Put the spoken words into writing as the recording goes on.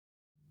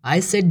I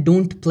said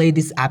don't play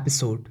this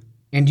episode,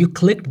 and you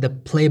clicked the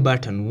play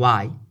button.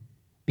 Why?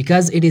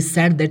 Because it is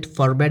said that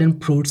forbidden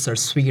fruits are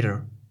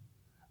sweeter.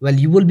 Well,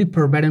 you will be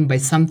forbidden by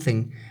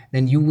something,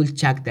 then you will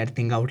check that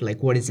thing out,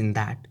 like what is in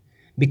that.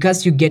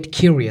 Because you get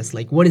curious,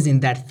 like what is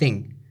in that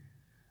thing.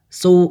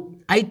 So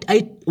I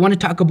want to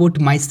talk about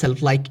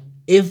myself. Like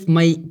if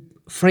my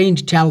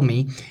friend tell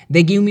me,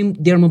 they give me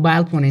their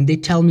mobile phone and they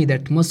tell me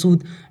that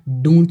Masood,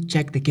 don't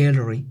check the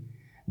gallery.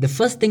 The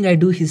first thing I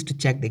do is to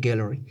check the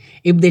gallery.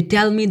 If they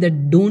tell me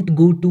that don't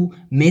go to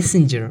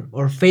Messenger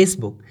or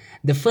Facebook,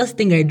 the first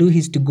thing I do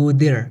is to go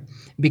there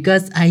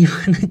because I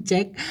want to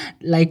check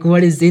like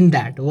what is in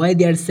that, why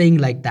they are saying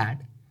like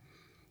that.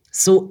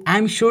 So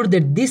I'm sure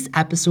that this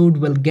episode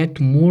will get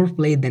more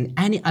play than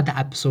any other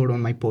episode on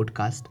my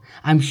podcast.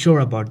 I'm sure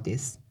about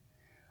this.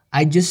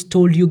 I just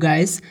told you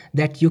guys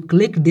that you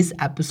click this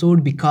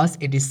episode because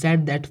it is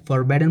said that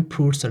forbidden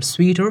fruits are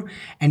sweeter,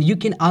 and you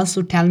can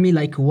also tell me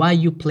like why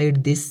you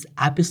played this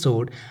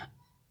episode.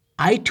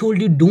 I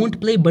told you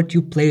don't play, but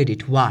you played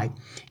it. Why?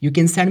 You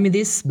can send me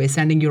this by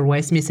sending your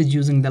voice message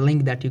using the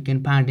link that you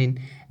can find in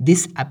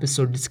this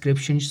episode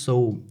description.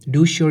 So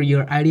do share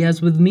your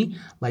ideas with me,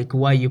 like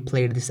why you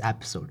played this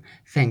episode.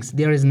 Thanks.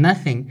 There is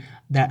nothing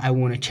that I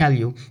want to tell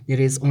you. There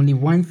is only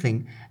one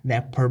thing,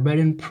 that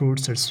forbidden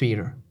fruits are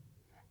sweeter.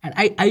 And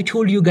I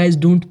told you guys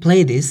don't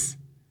play this,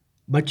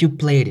 but you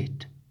played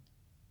it.